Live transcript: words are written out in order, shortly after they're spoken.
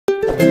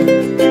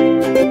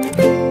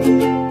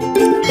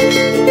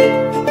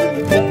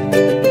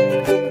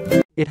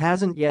It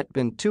hasn't yet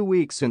been 2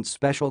 weeks since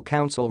Special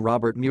Counsel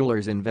Robert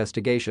Mueller's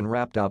investigation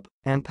wrapped up,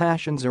 and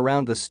passions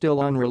around the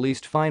still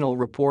unreleased final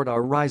report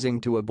are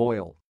rising to a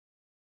boil.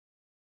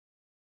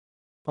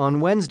 On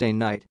Wednesday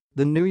night,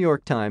 the New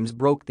York Times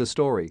broke the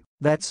story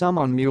that some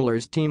on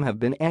Mueller's team have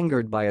been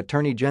angered by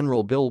Attorney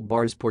General Bill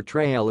Barr's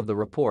portrayal of the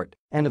report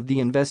and of the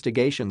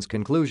investigation's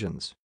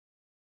conclusions.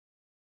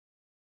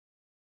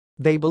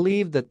 They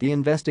believe that the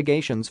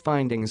investigation's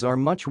findings are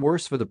much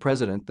worse for the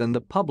president than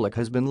the public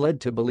has been led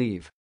to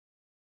believe.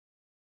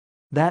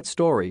 That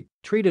story,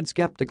 treated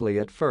skeptically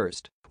at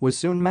first, was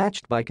soon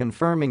matched by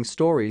confirming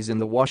stories in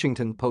The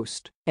Washington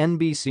Post,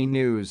 NBC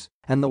News,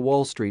 and The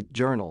Wall Street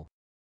Journal.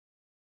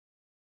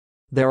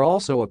 There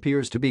also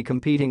appears to be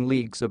competing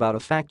leaks about a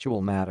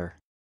factual matter.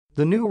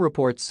 The new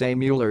reports say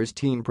Mueller's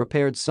team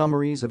prepared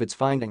summaries of its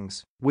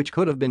findings, which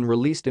could have been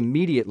released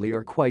immediately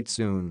or quite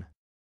soon.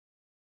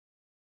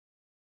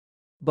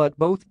 But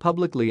both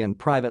publicly and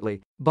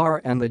privately,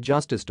 Barr and the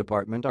Justice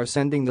Department are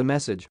sending the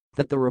message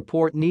that the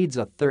report needs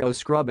a thorough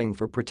scrubbing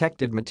for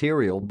protected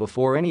material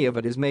before any of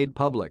it is made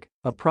public,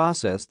 a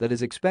process that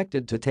is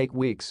expected to take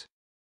weeks.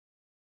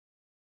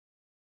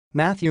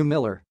 Matthew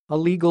Miller, a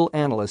legal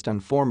analyst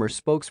and former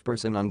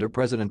spokesperson under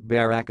President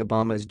Barack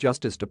Obama's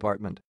Justice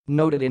Department,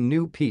 noted in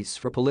new piece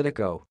for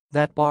Politico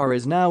that Barr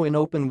is now in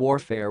open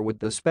warfare with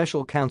the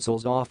special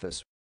counsel's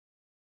office.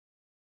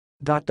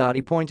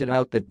 He pointed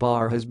out that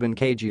Barr has been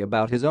cagey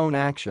about his own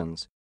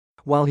actions.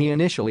 While he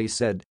initially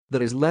said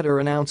that his letter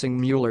announcing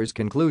Mueller's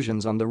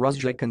conclusions on the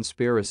Russia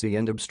conspiracy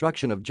and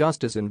obstruction of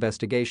justice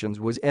investigations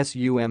was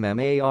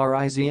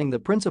summarizing the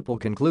principal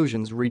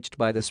conclusions reached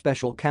by the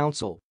special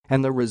counsel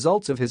and the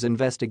results of his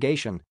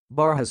investigation,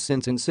 Barr has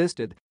since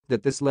insisted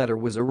that this letter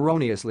was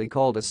erroneously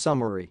called a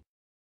summary.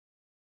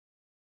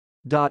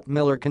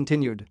 Miller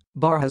continued,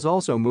 Barr has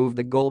also moved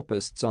the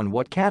goalposts on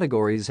what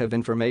categories of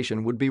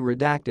information would be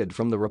redacted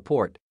from the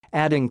report,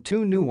 adding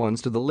 2 new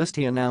ones to the list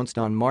he announced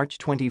on March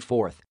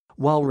 24,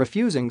 while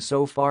refusing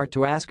so far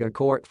to ask a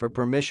court for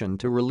permission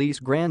to release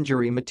grand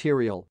jury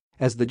material,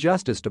 as the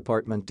Justice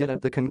Department did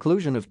at the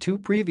conclusion of 2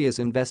 previous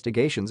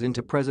investigations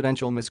into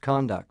presidential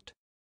misconduct.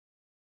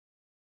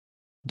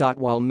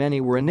 While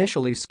many were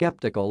initially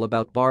skeptical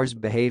about Barr's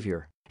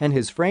behavior and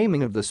his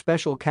framing of the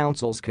special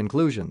counsel's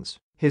conclusions,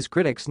 his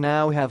critics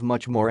now have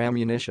much more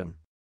ammunition.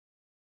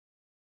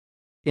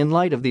 In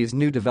light of these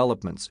new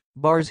developments,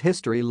 Barr's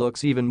history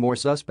looks even more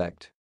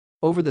suspect.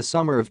 Over the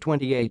summer of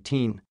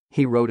 2018,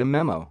 he wrote a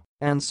memo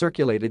and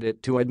circulated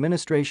it to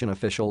administration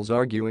officials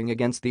arguing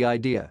against the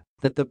idea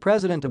that the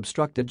president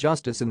obstructed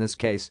justice in this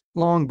case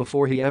long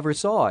before he ever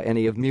saw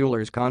any of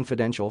Mueller's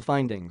confidential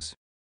findings.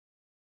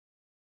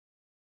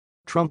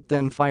 Trump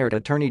then fired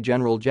Attorney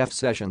General Jeff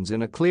Sessions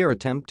in a clear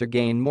attempt to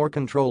gain more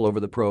control over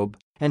the probe,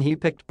 and he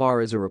picked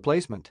Barr as a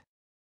replacement.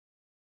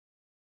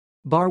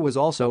 Barr was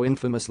also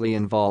infamously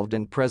involved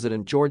in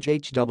President George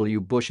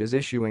H.W. Bush's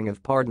issuing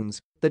of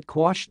pardons that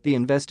quashed the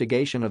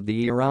investigation of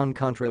the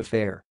Iran-Contra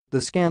affair, the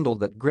scandal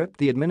that gripped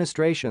the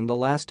administration the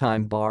last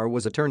time Barr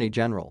was Attorney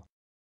General.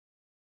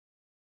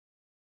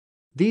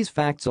 These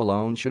facts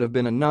alone should have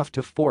been enough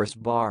to force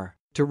Barr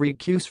to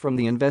recuse from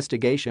the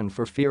investigation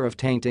for fear of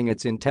tainting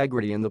its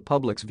integrity in the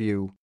public's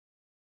view.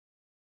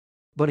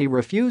 But he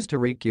refused to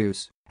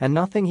recuse, and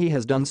nothing he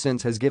has done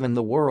since has given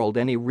the world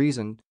any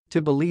reason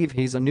to believe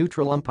he's a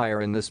neutral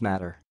umpire in this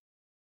matter.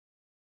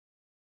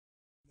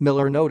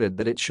 Miller noted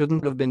that it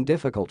shouldn't have been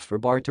difficult for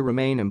Barr to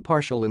remain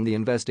impartial in the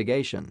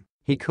investigation.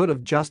 He could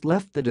have just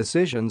left the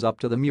decisions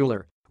up to the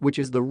Mueller, which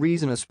is the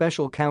reason a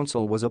special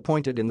counsel was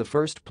appointed in the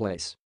first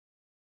place.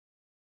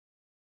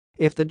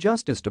 If the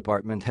Justice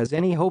Department has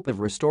any hope of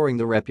restoring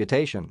the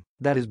reputation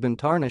that has been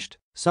tarnished,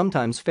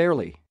 sometimes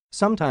fairly,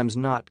 sometimes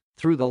not,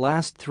 through the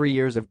last 3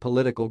 years of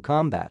political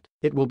combat,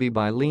 it will be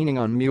by leaning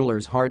on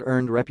Mueller's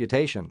hard-earned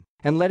reputation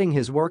and letting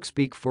his work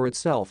speak for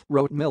itself,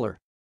 wrote Miller.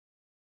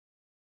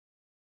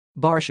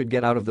 Barr should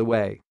get out of the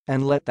way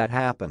and let that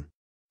happen.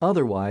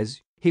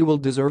 Otherwise, he will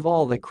deserve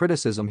all the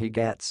criticism he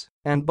gets,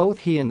 and both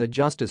he and the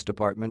Justice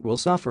Department will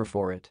suffer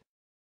for it.